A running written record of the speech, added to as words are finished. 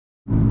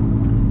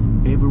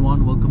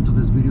everyone, welcome to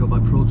this video by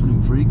Pro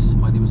Tuning Freaks.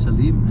 My name is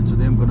Halim and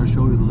today I'm going to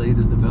show you the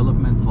latest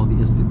development for the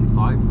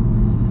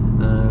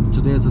S55.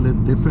 Today is a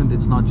little different.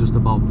 It's not just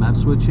about map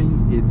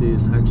switching, it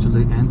is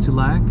actually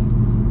anti-lag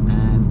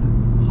and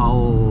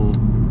how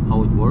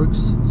it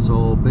works.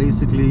 So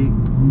basically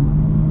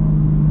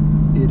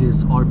it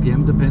is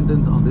RPM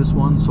dependent on this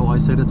one, so I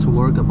set it to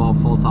work about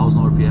 4,000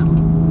 RPM,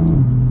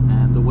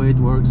 and the way it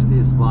works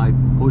is by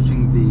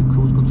pushing the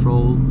cruise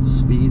control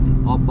speed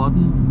up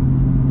button,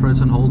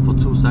 press and hold for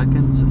 2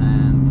 seconds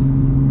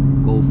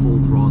and go full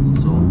throttle.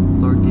 So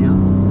third gear.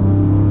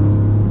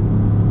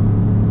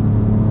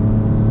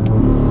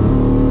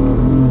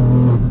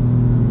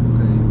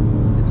 Okay,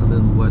 it's a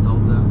little wet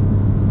out there.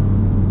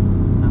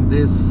 And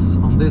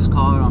on this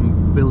car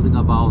I'm building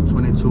about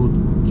 4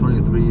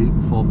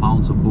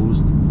 pounds of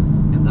boost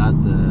in that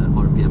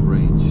RPM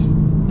range.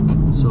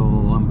 So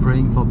I'm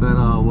praying for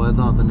better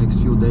weather the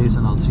next few days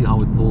and I'll see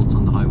how it pulls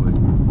on the highway.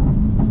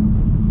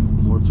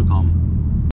 More to come.